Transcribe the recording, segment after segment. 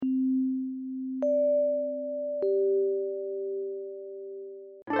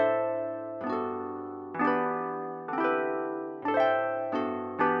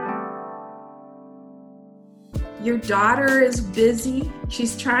Your daughter is busy.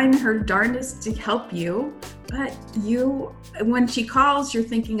 She's trying her darndest to help you, but when she calls, you're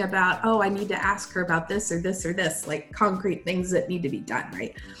thinking about, oh, I need to ask her about this or this or this, like concrete things that need to be done,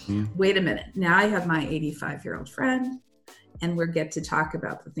 right? Mm-hmm. Wait a minute. Now I have my 85-year-old friend, and we get to talk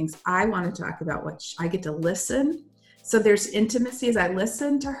about the things I want to talk about, I get to listen. So there's intimacy as I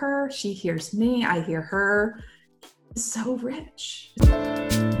listen to her. She hears me, I hear her. It's so rich.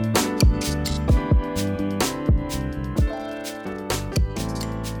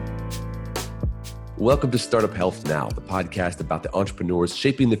 Welcome to Startup Health Now, the podcast about the entrepreneurs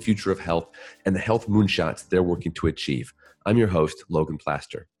shaping the future of health and the health moonshots they're working to achieve. I'm your host, Logan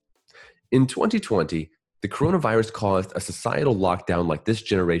Plaster. In 2020, the coronavirus caused a societal lockdown like this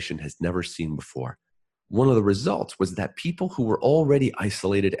generation has never seen before. One of the results was that people who were already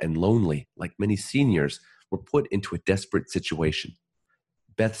isolated and lonely, like many seniors, were put into a desperate situation.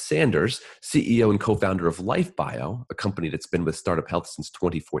 Beth Sanders, CEO and co-founder of LifeBio, a company that's been with Startup Health since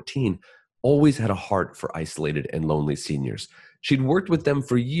 2014, always had a heart for isolated and lonely seniors. She'd worked with them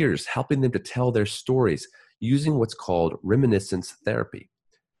for years, helping them to tell their stories using what's called reminiscence therapy.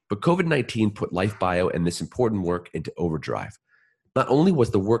 But COVID-19 put LifeBio and this important work into overdrive. Not only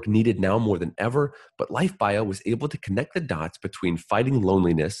was the work needed now more than ever, but LifeBio was able to connect the dots between fighting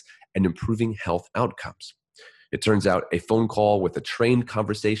loneliness and improving health outcomes. It turns out a phone call with a trained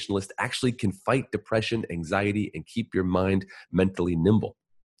conversationalist actually can fight depression, anxiety, and keep your mind mentally nimble.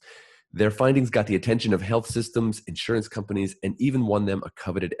 Their findings got the attention of health systems, insurance companies, and even won them a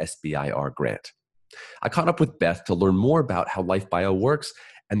coveted SBIR grant. I caught up with Beth to learn more about how LifeBio works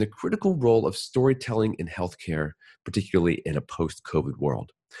and the critical role of storytelling in healthcare, particularly in a post-COVID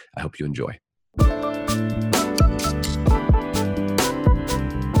world. I hope you enjoy.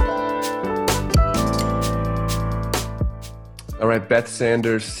 All right, Beth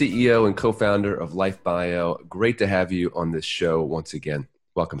Sanders, CEO and co-founder of LifeBio. Great to have you on this show once again.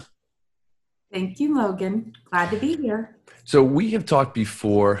 Welcome. Thank you, Logan. Glad to be here. So we have talked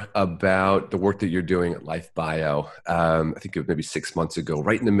before about the work that you're doing at LifeBio. I think it was maybe 6 months ago,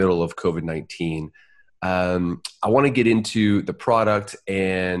 right in the middle of COVID-19. I want to get into the product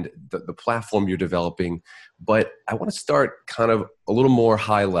and the platform you're developing, but I want to start kind of a little more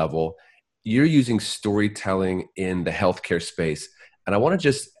high level. You're using storytelling in the healthcare space, and I want to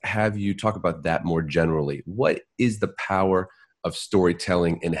just have you talk about that more generally. What is the power of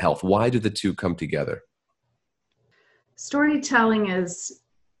storytelling in health? Why do the two come together? Storytelling is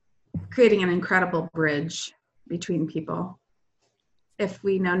creating an incredible bridge between people. If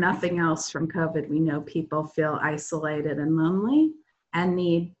we know nothing else from COVID, we know people feel isolated and lonely and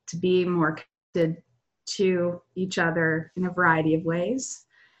need to be more connected to each other in a variety of ways.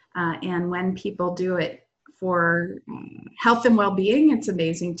 And when people do it for health and well-being, it's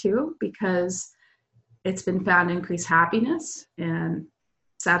amazing too, because it's been found to increase happiness and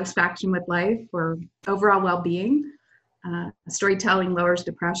satisfaction with life or overall well-being. Storytelling lowers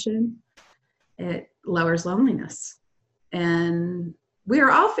depression. It lowers loneliness. And we are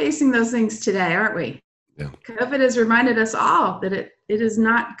all facing those things today, aren't we? Yeah. COVID has reminded us all that it is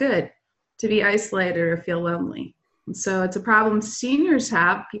not good to be isolated or feel lonely. And so it's a problem seniors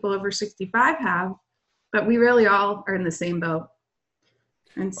have, people over 65 have, but we really all are in the same boat.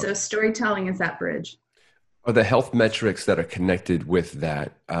 And so storytelling is that bridge. Are the health metrics that are connected with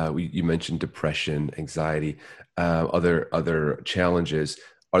that? You mentioned depression, anxiety, other challenges.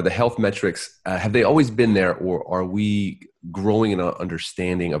 Are the health metrics, have they always been there, or are we growing in an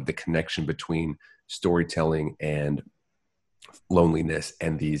understanding of the connection between storytelling and loneliness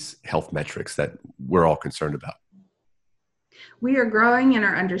and these health metrics that we're all concerned about? We are growing in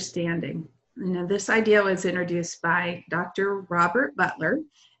our understanding. This idea was introduced by Dr. Robert Butler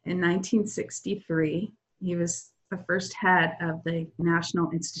in 1963. He was the first head of the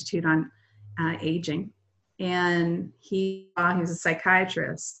National Institute on Aging. And he was a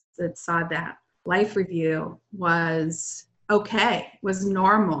psychiatrist that saw that life review was okay, was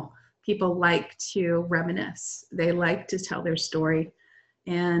normal. People like to reminisce. They like to tell their story.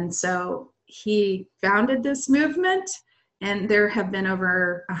 And so he founded this movement, and there have been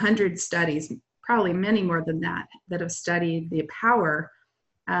over 100 studies, probably many more than that have studied the power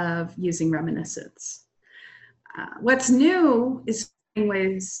of using reminiscence. What's new is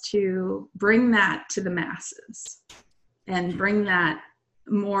ways to bring that to the masses and bring that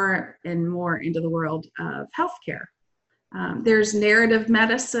more and more into the world of healthcare. There's narrative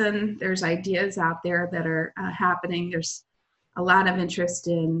medicine. There's ideas out there that are happening. There's a lot of interest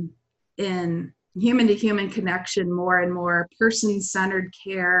in human-to-human connection, more and more person-centered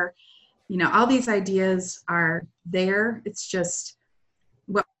care. All these ideas are there. It's just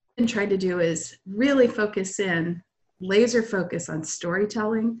what been trying to do is really laser focus on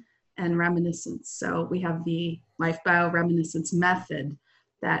storytelling and reminiscence. So we have the Life Bio Reminiscence method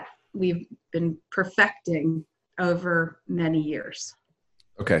that we've been perfecting over many years.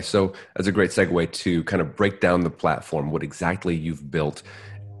 Okay, so that's a great segue to kind of break down the platform, what exactly you've built.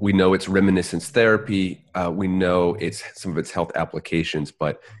 We know it's reminiscence therapy. We know it's some of its health applications,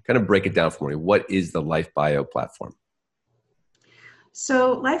 but kind of break it down for me. What is the Life Bio platform?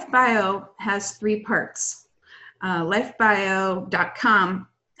 So Life Bio has 3 parts. Lifebio.com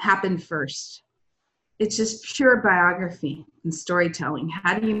happened first. It's just pure biography and storytelling.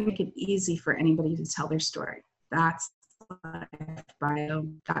 How do you make it easy for anybody to tell their story? That's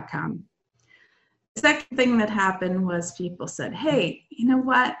lifebio.com. The second thing that happened was people said, hey, you know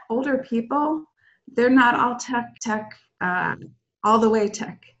what? Older people, they're not all all the way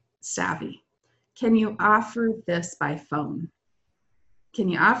tech savvy. Can you offer this by phone? Can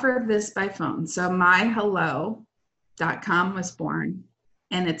you offer this by phone? So myhello.com was born,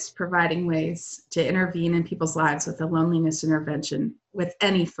 and it's providing ways to intervene in people's lives with a loneliness intervention with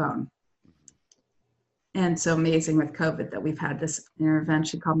any phone. And so amazing with COVID that we've had this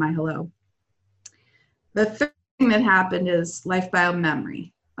intervention called My Hello. The third thing that happened is Life Bio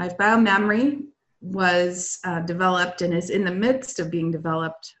Memory. Life Bio Memory was developed and is in the midst of being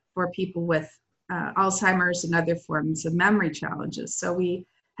developed for people with Alzheimer's and other forms of memory challenges. So we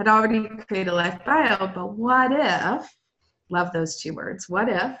had already created Life Bio, but what if, love those 2 words, what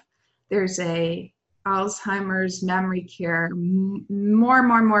if there's a Alzheimer's memory care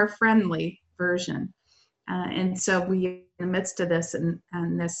more friendly version? And so we are in the midst of this, and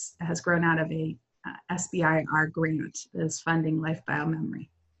this has grown out of a SBIR grant that is funding Life Bio Memory.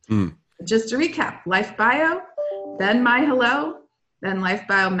 Just to recap, Life Bio, then My Hello, then Life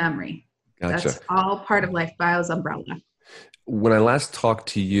Bio Memory. Gotcha. That's all part of Life Bio's umbrella. When I last talked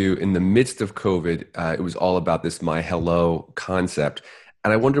to you in the midst of COVID, it was all about this My Hello concept.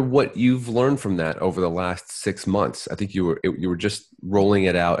 And I wonder what you've learned from that over the last 6 months. I think you were just rolling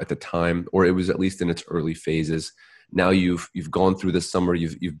it out at the time, or it was at least in its early phases. Now you've gone through the summer.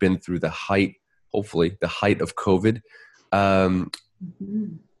 You've been through the height, hopefully the height of COVID. And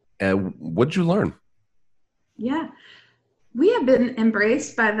what did you learn? Yeah, we have been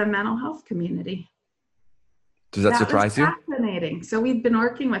embraced by the mental health community. Does that surprise you? Fascinating. So we've been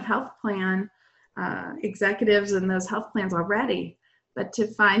working with health plan executives in those health plans already. But to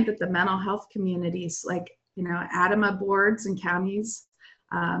find that the mental health communities, like, ADAMA boards and counties,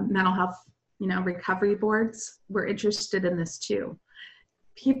 mental health, recovery boards, were interested in this too.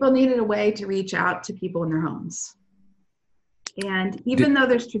 People needed a way to reach out to people in their homes. And even though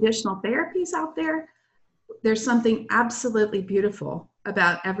there's traditional therapies out there, there's something absolutely beautiful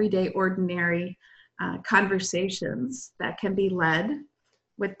about everyday, ordinary conversations that can be led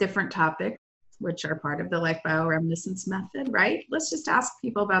with different topics, which are part of the Life Bio Reminiscence method, right? Let's just ask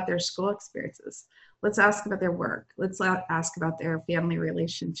people about their school experiences. Let's ask about their work. Let's ask about their family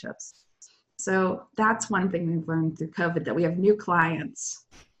relationships. So that's one thing we've learned through COVID, that we have new clients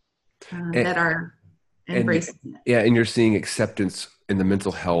that are embracing it. Yeah, and you're seeing acceptance in the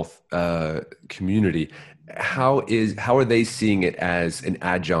mental health community. How are they seeing it as an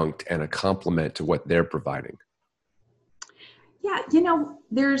adjunct and a complement to what they're providing? Yeah,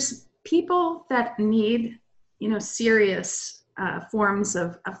 there's people that need, serious forms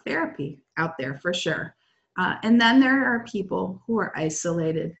of therapy out there for sure. And then there are people who are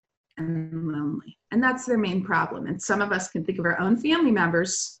isolated and lonely, and that's their main problem. And some of us can think of our own family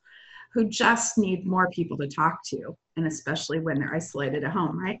members who just need more people to talk to, and especially when they're isolated at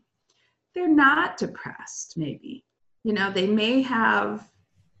home, right? They're not depressed, maybe. They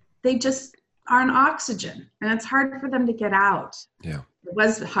just are on oxygen, and it's hard for them to get out. Yeah. It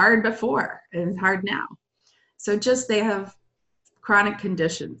was hard before, and it's hard now. So just they have chronic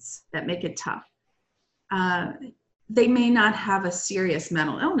conditions that make it tough. They may not have a serious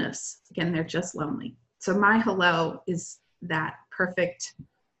mental illness. Again, they're just lonely. So My Hello is that perfect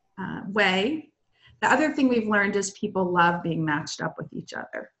way. The other thing we've learned is people love being matched up with each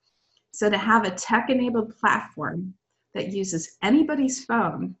other. So to have a tech-enabled platform that uses anybody's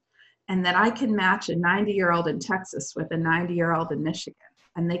phone, and that I can match a 90-year-old in Texas with a 90-year-old in Michigan,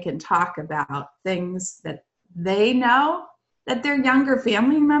 and they can talk about things that they know that their younger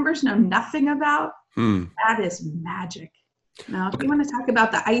family members know nothing about. That is magic. Now, if you want to talk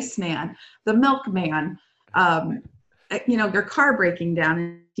about the Iceman, the Milkman, your car breaking down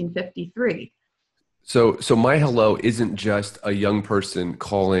in 1953. So My Hello isn't just a young person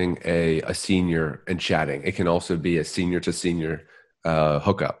calling a senior and chatting. It can also be a senior to senior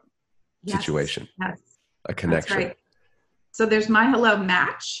hookup situation, yes, a connection. That's right. So there's My Hello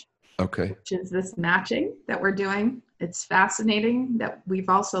Match, Okay. which is this matching that we're doing. It's fascinating that we've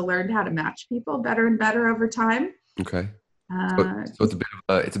also learned how to match people better and better over time. Okay. So, Uh, so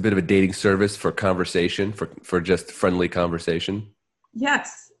it's a bit of a dating service for conversation, for just friendly conversation.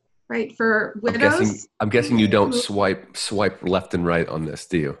 yes, right. For I'm guessing widows I'm guessing you don't who, swipe left and right on this,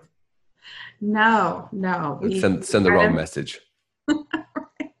 do you? no, Send the try wrong to, message.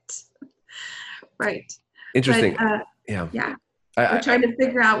 right, right. But Interesting. Yeah. yeah, we're I, trying to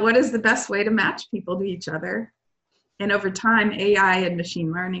figure out what is the best way to match people to each other. And over time, AI and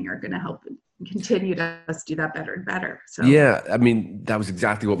machine learning are going to help continue to us do that better and better. So Yeah, I mean, that was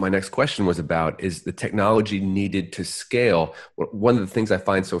exactly what my next question was about, is the technology needed to scale. One of the things I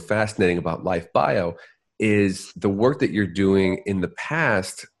find so fascinating about Life Bio is the work that you're doing in the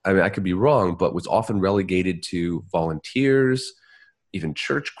past. I mean, I could be wrong, but was often relegated to volunteers, even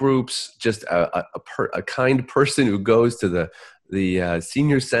church groups, just a kind person who goes to the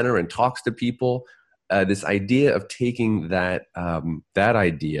senior center and talks to people. This idea of taking that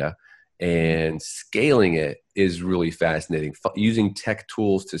idea and scaling it is really fascinating. Using tech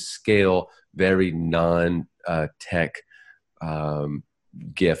tools to scale very non-tech um,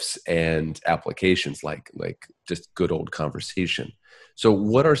 gifts and applications, like just good old conversation. So,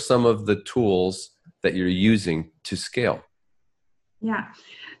 what are some of the tools that you're using to scale? yeah.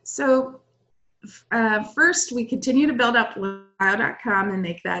 So first, we continue to build up Bio.com and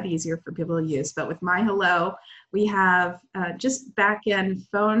make that easier for people to use. But with My Hello, we have just back-end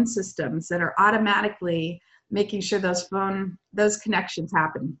phone systems that are automatically making sure those connections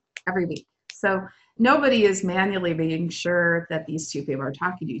happen every week. So nobody is manually being sure that these two people are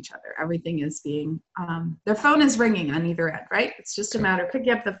talking to each other. Everything is being, their phone is ringing on either end, right? It's just a matter of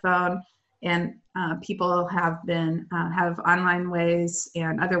picking up the phone, and people have online ways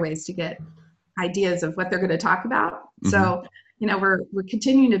and other ways to get ideas of what they're going to talk about. Mm-hmm. So, we're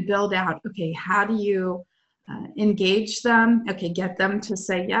continuing to build out, okay, how do you engage them? Okay, get them to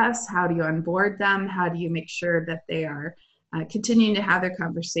say yes. How do you onboard them? How do you make sure that they are continuing to have their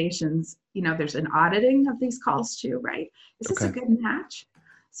conversations? There's an auditing of these calls too, right? Is this a Okay. good match?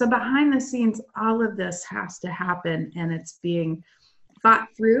 So behind the scenes, all of this has to happen, and it's being thought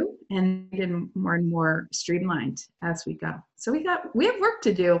through and more streamlined as we go. So we have work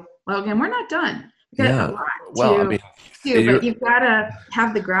to do, Logan. We're not done. We've got a Yeah. lot Well, I to mean, do, but you're, you've got to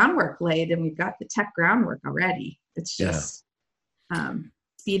have the groundwork laid, and we've got the tech groundwork already. It's yeah. just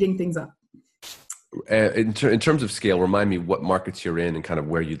speeding things up. In terms of scale, remind me what markets you're in and kind of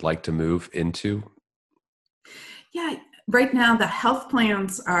where you'd like to move into. Yeah, right now the health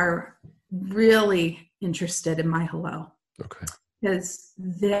plans are really interested in My Hello, Okay. because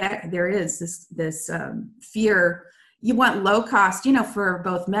there is this fear. You want low cost, for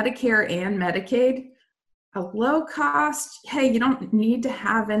both Medicare and Medicaid. A low cost, hey, you don't need to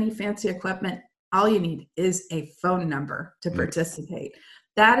have any fancy equipment. All you need is a phone number to Mm. participate.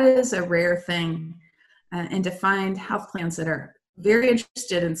 That is a rare thing. And to find health plans that are very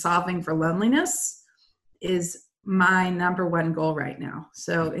interested in solving for loneliness is my number one goal right now.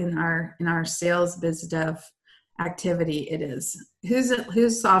 So in our sales biz dev activity, it is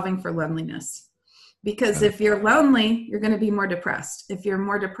who's solving for loneliness. Because Got it. if you're lonely, you're going to be more depressed. If you're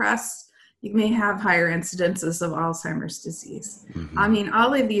more depressed, you may have higher incidences of Alzheimer's disease. I Mm-hmm. mean,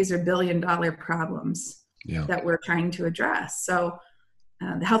 all of these are billion-dollar problems Yeah. that we're trying to address. So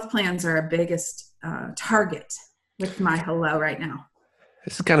the health plans are our biggest target with My Hello right now.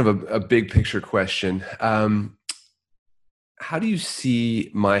 This is kind of a big picture question. How do you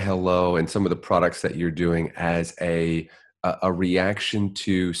see My Hello and some of the products that you're doing as a reaction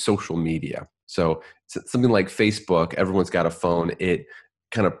to social media? So something like Facebook, everyone's got a phone. It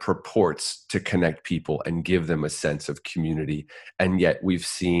kind of purports to connect people and give them a sense of community, and yet we've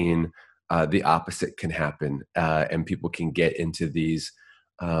seen the opposite can happen, and people can get into these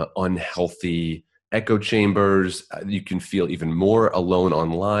unhealthy echo chambers. You can feel even more alone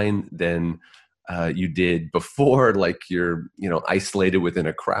online than you did before, like you're isolated within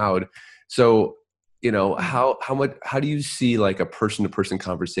a crowd. So how do you see like a person to person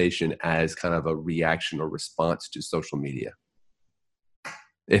conversation as kind of a reaction or response to social media,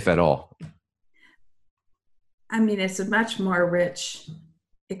 if at all? I mean, it's a much more rich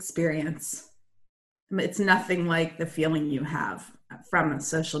experience. I mean, it's nothing like the feeling you have from a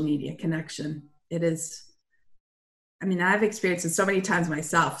social media connection. It is, I mean, I've experienced it so many times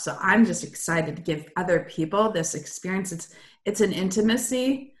myself. So I'm just excited to give other people this experience. It's an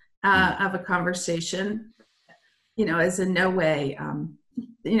intimacy of a conversation, is in no way,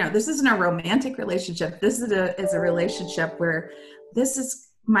 this isn't a romantic relationship. This is a relationship where this is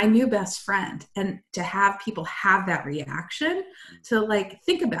my new best friend. And to have people have that reaction, to like,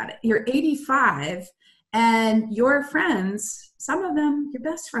 think about it. You're 85 and your friends, some of them, your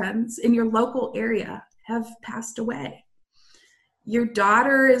best friends in your local area, have passed away. Your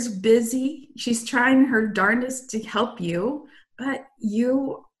daughter is busy. She's trying her darndest to help you, but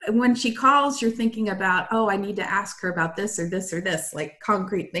when she calls, you're thinking about, oh, I need to ask her about this or this or this, like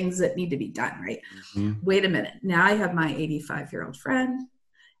concrete things that need to be done, right? Mm-hmm. Wait a minute. Now I have my 85-year-old friend,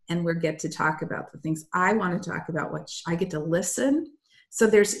 and we get to talk about the things I want to talk about, I get to listen. So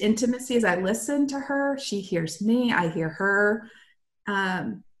there's intimacy as I listen to her. She hears me, I hear her.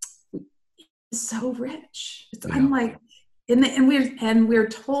 It's so rich. I'm like, and we're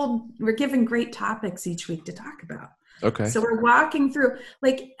told, we're given great topics each week to talk about. Okay. So we're walking through,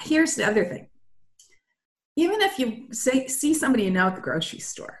 like, here's the other thing. Even if you see somebody at the grocery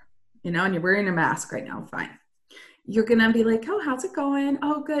store, and you're wearing a mask right now, fine. You're going to be like, oh, how's it going?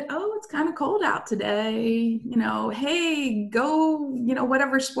 Oh, good. Oh, it's kind of cold out today. Hey, go,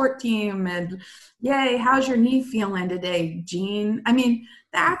 whatever sport team. And yay, how's your knee feeling today, Jean? I mean,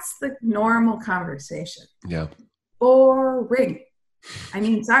 that's the normal conversation. Yeah. Boring.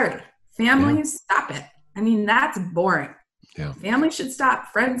 Sorry. Families, stop it. That's boring. Yeah. Family should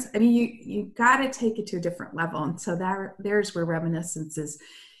stop. Friends, you got to take it to a different level. And so there's where reminiscence is.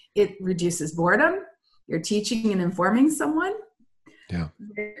 It reduces boredom. You're teaching and informing someone. Yeah.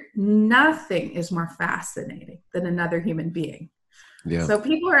 Nothing is more fascinating than another human being. Yeah. So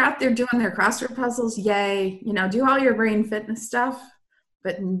people are out there doing their crossword puzzles. Yay. Do all your brain fitness stuff.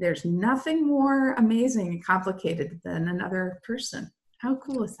 But there's nothing more amazing and complicated than another person. How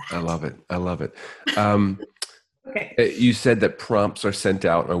cool is that? I love it. Okay. You said that prompts are sent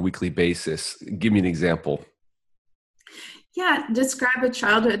out on a weekly basis. Give me an example. Yeah. Describe a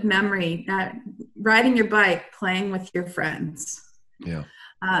childhood memory, riding your bike, playing with your friends. Yeah.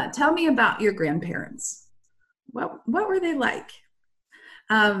 Tell me about your grandparents. What were they like?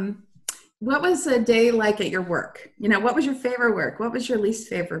 What was a day like at your work? What was your favorite work? What was your least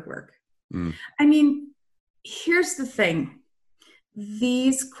favorite work? Mm. Here's the thing.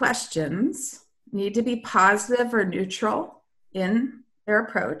 These questions need to be positive or neutral in their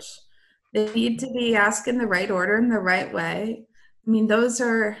approach. They need to be asked in the right order, in the right way. Those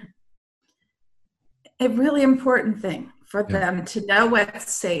are a really important thing for them to know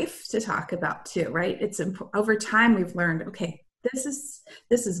what's safe to talk about too, right? It's over time we've learned, okay, this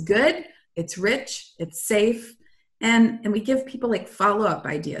is good. It's rich, it's safe, and we give people like follow-up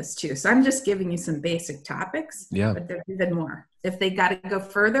ideas too. So I'm just giving you some basic topics, but there's even more. If they got to go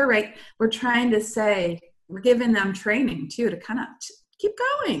further, right? We're trying to say, we're giving them training too, to kind of keep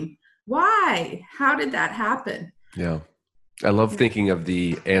going. Why? How did that happen? Yeah. I love thinking of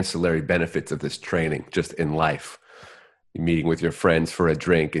the ancillary benefits of this training just in life. You're meeting with your friends for a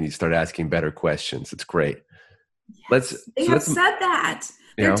drink and you start asking better questions. It's great. Yes. They have said that.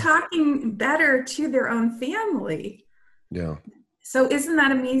 They're talking better to their own family. Yeah. So isn't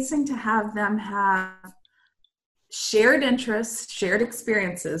that amazing to have them have shared interests, shared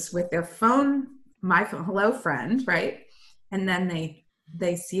experiences with their phone, my phone, hello friend, right? And then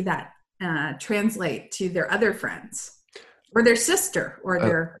they see that translate to their other friends or their sister or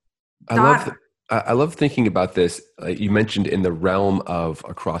their daughter. I love thinking about this. You mentioned in the realm of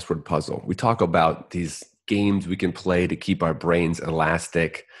a crossword puzzle, we talk about these games we can play to keep our brains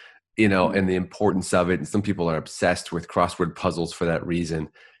elastic, and the importance of it. And some people are obsessed with crossword puzzles for that reason.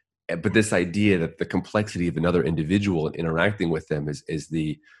 But this idea that the complexity of another individual and interacting with them is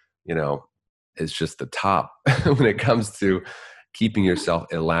just the top when it comes to keeping yourself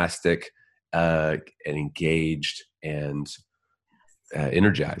elastic and engaged and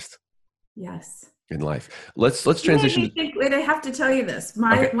energized. Yes. In life. Let's transition. Wait, I have to tell you this.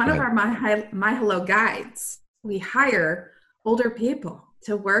 My Hello guides, we hire older people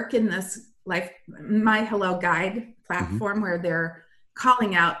to work in this My Hello Guide platform where they're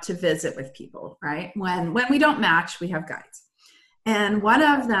calling out to visit with people, right? When we don't match, we have guides. And one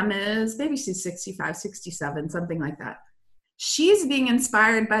of them is, maybe she's 65, 67, something like that. She's being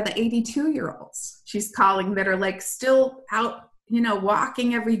inspired by the 82-year-olds she's calling that are like still out,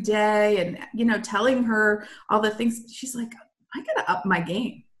 walking every day and, telling her all the things. She's like, I got to up my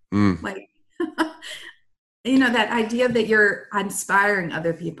game. Like, that idea that you're inspiring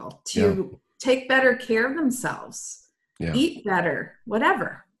other people to take better care of themselves, eat better,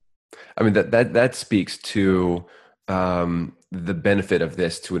 whatever. That speaks to the benefit of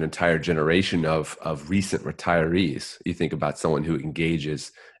this to an entire generation of recent retirees. You think about someone who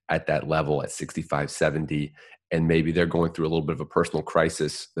engages at that level at 65, 70, and maybe they're going through a little bit of a personal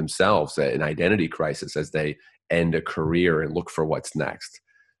crisis themselves, an identity crisis as they end a career and look for what's next.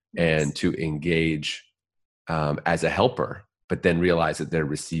 and to engage as a helper, but then realize that they're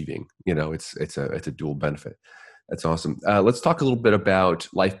receiving. It's a dual benefit. That's awesome. Let's talk a little bit about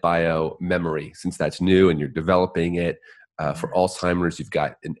LifeBio Memory, since that's new and you're developing it for Alzheimer's. You've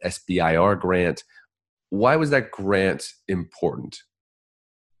got an SBIR grant. Why was that grant important?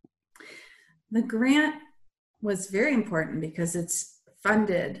 The grant was very important because it's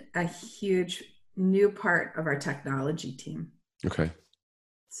funded a huge new part of our technology team. Okay.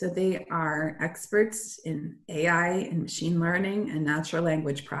 So they are experts in AI and machine learning and natural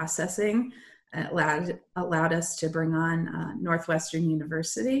language processing. It allowed us to bring on Northwestern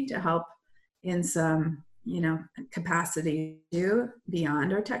University to help in some, capacity too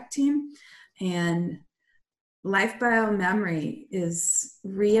beyond our tech team. And LifeBio Memory is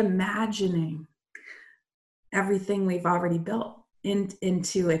reimagining everything we've already built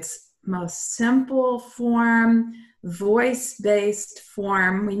into its most simple form, voice-based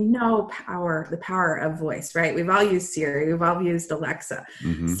form. We know the power of voice, right? We've all used Siri, we've all used Alexa.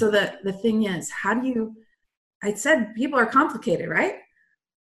 Mm-hmm. So the thing is, I said people are complicated, right?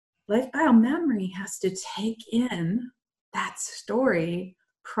 LifeBio Memory has to take in that story,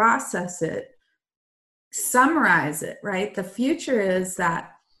 process it, summarize it, right? The future is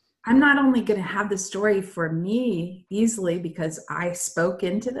that I'm not only going to have the story for me easily because I spoke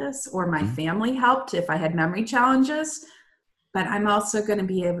into this or my family helped if I had memory challenges, but I'm also going to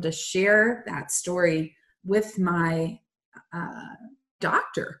be able to share that story with my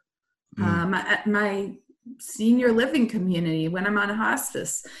doctor, my senior living community when I'm on a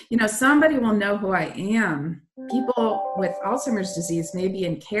hospice. Somebody will know who I am. People with Alzheimer's disease may be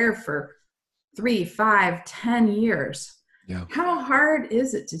in care for 3, 5, 10 years. Yeah. How hard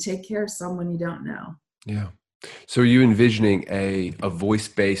is it to take care of someone you don't know? Yeah. So are you envisioning a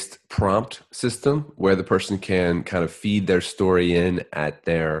voice-based prompt system where the person can kind of feed their story in at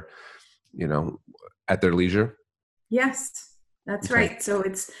their leisure? Yes, that's Okay. right. So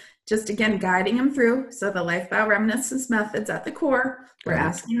it's just, again, guiding them through. So the LifeBio Reminiscence method's at the core. We're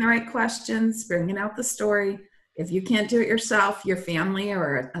asking the right questions, bringing out the story. If you can't do it yourself, your family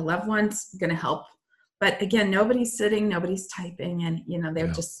or a loved one's going to help. But again, nobody's sitting, nobody's typing, and they're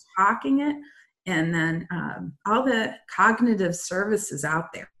just talking it. And then all the cognitive services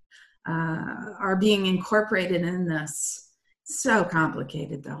out there are being incorporated in this. So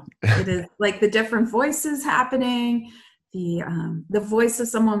complicated, though. It is like the different voices happening. The voice of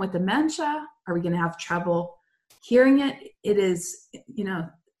someone with dementia. Are we going to have trouble hearing it? It is,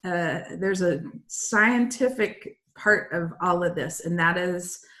 there's a scientific part of all of this, and that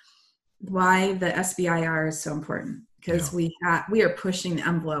is why the SBIR is so important, because we are pushing the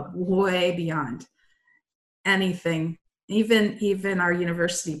envelope way beyond anything. Even our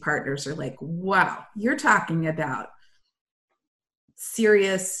university partners are like, wow, you're talking about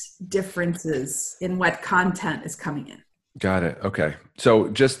serious differences in what content is coming in. Got it. Okay. So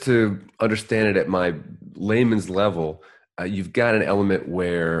just to understand it at my layman's level, you've got an element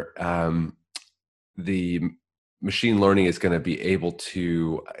where the machine learning is going to be able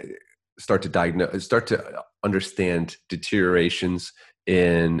to start to understand deteriorations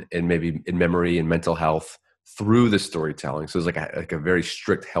in memory and mental health through the storytelling. So there's like a very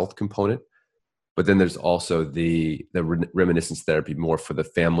strict health component, but then there's also the reminiscence therapy more for the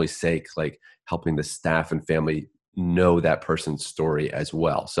family's sake, like helping the staff and family know that person's story as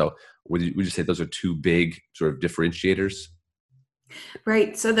well. So would you say those are two big sort of differentiators?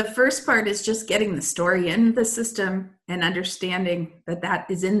 Right. So the first part is just getting the story in the system and understanding that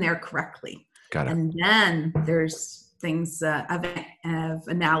is in there correctly. Got it. And then there's things of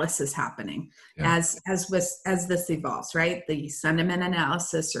analysis happening as this evolves, right? The sentiment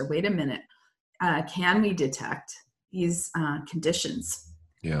analysis, or wait a minute, can we detect these conditions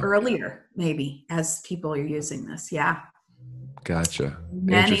earlier, maybe, as people are using this? Yeah. Gotcha.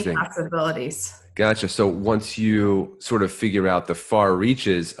 Many possibilities. Gotcha. So once you sort of figure out the far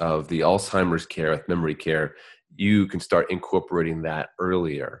reaches of the Alzheimer's care, memory care, you can start incorporating that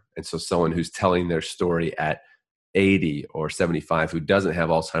earlier. And so someone who's telling their story at 80 or 75 who doesn't have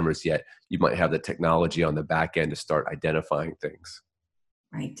Alzheimer's yet, you might have the technology on the back end to start identifying things.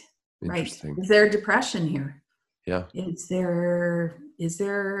 Right. Interesting. Right. Is there depression here? Yeah. Is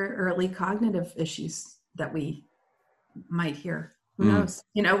there early cognitive issues that we might hear? Who knows?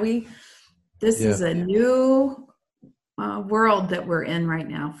 This is a new world that we're in right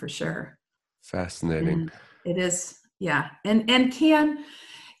now, for sure. Fascinating. And it is, yeah. And can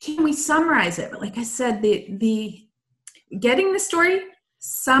we summarize it? Like I said, the getting the story,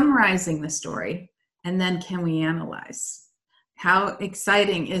 summarizing the story, and then can we analyze? How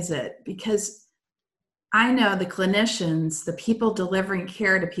exciting is it? Because I know the clinicians, the people delivering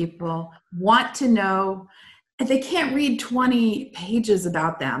care to people want to know, and they can't read 20 pages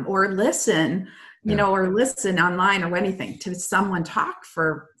about them or listen, Yeah. or listen online or anything to someone talk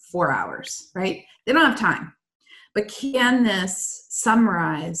for 4 hours, right? They don't have time. But can this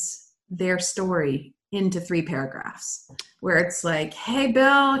summarize their story into 3 paragraphs where it's like, hey,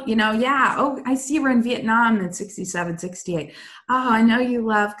 Bill, yeah, oh, I see you were in Vietnam in 67, 68. Oh, I know you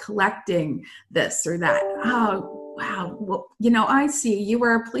love collecting this or that. Oh, wow. Well, I see you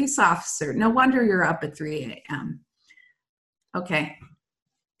were a police officer. No wonder you're up at 3 a.m. Okay.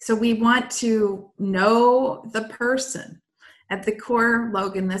 So we want to know the person. At the core,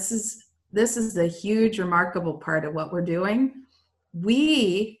 Logan, this is a huge, remarkable part of what we're doing.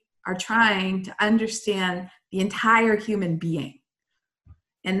 We are trying to understand the entire human being.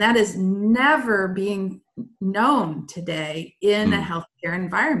 And that is never being known today in a healthcare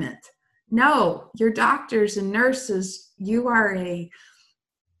environment. No, your doctors and nurses, you are a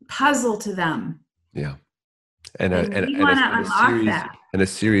puzzle to them. Yeah. And we want to unlock that. And a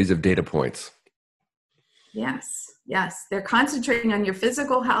series of data points. Yes. They're concentrating on your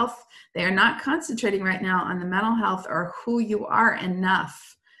physical health. They are not concentrating right now on the mental health or who you are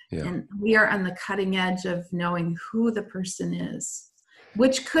enough. Yeah. And we are on the cutting edge of knowing who the person is,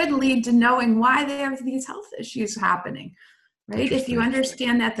 which could lead to knowing why they have these health issues happening, right? If you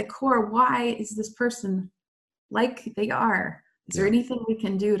understand at the core, why is this person like they are? Is there anything we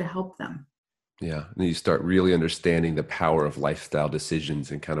can do to help them? Yeah. And you start really understanding the power of lifestyle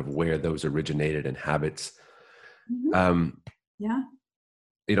decisions and kind of where those originated and habits. Yeah.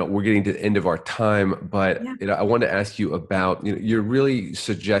 We're getting to the end of our time, but I want to ask you about, you're really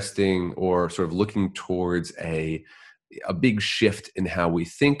suggesting or sort of looking towards a big shift in how we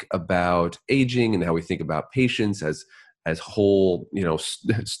think about aging and how we think about patients as whole,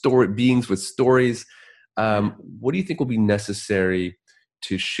 story beings with stories. What do you think will be necessary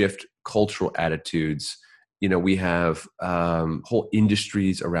to shift cultural attitudes? We have whole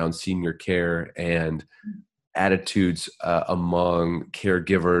industries around senior care and attitudes among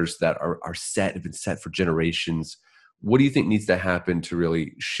caregivers that have been set for generations. What do you think needs to happen to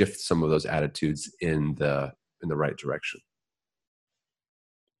really shift some of those attitudes in the right direction?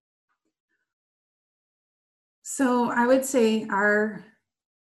 So I would say our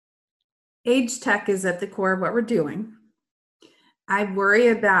age tech is at the core of what we're doing. I worry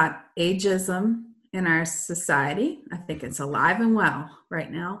about ageism in our society. I think it's alive and well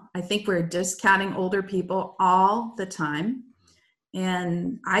right now. I think we're discounting older people all the time.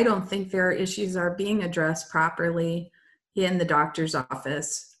 And I don't think their issues are being addressed properly in the doctor's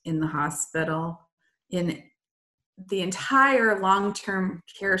office, in the hospital, in the entire long-term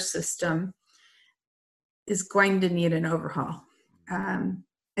care system is going to need an overhaul.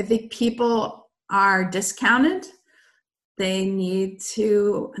 I think people are discounted. They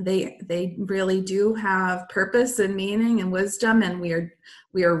really do have purpose and meaning and wisdom, and we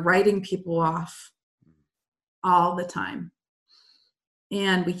are writing people off all the time.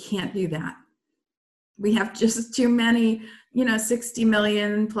 And we can't do that. We have just too many, 60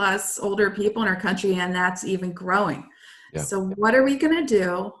 million plus older people in our country, and that's even growing. Yeah. So what are we going to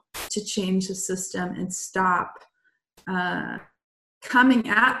do to change the system and stop coming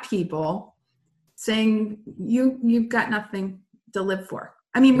at people saying you've got nothing to live for?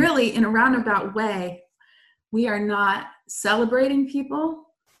 I mean, really, in a roundabout way, we are not celebrating people.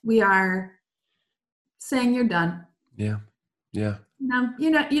 We are saying you're done. Yeah. Yeah. No,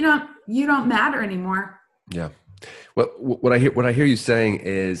 you don't matter anymore. Yeah. Well, what I hear you saying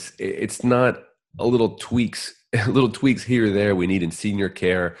is it's not little tweaks here or there we need in senior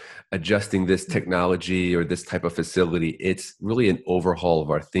care, adjusting this technology or this type of facility. It's really an overhaul of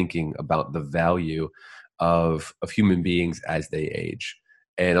our thinking about the value of human beings as they age,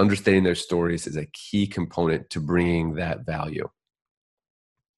 and understanding their stories is a key component to bringing that value.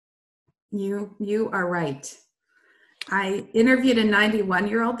 You are right. I interviewed a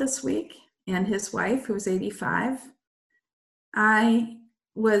 91-year-old this week and his wife, who was 85. I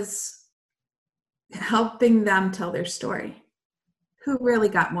was helping them tell their story. Who really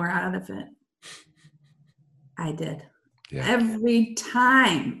got more out of it? I did. Yeah. Every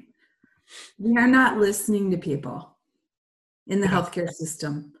time. We are not listening to people in the healthcare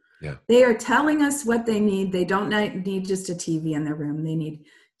system. Yeah. They are telling us what they need. They don't need just a TV in their room. They need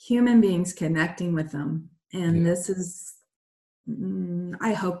human beings connecting with them. And this is,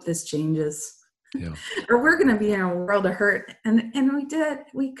 I hope this changes. Yeah. Or we're going to be in a world of hurt. And we did.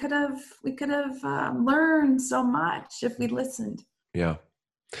 We could have learned so much if we listened. Yeah.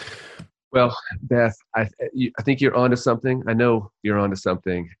 Well, Beth, I think you're onto something. I know you're onto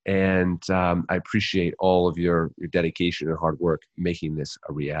something, and I appreciate all of your dedication and hard work making this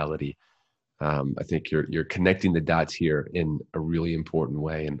a reality. I think you're connecting the dots here in a really important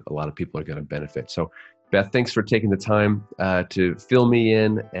way, and a lot of people are going to benefit. So, Beth, thanks for taking the time to fill me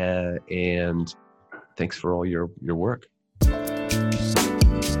in, and thanks for all your work.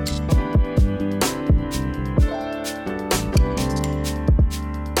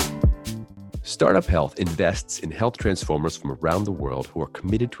 Startup Health invests in health transformers from around the world who are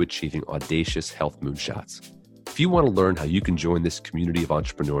committed to achieving audacious health moonshots. If you want to learn how you can join this community of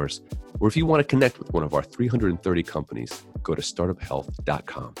entrepreneurs, or if you want to connect with one of our 330 companies, go to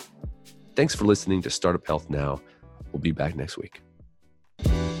startuphealth.com. Thanks for listening to Startup Health Now. We'll be back next week.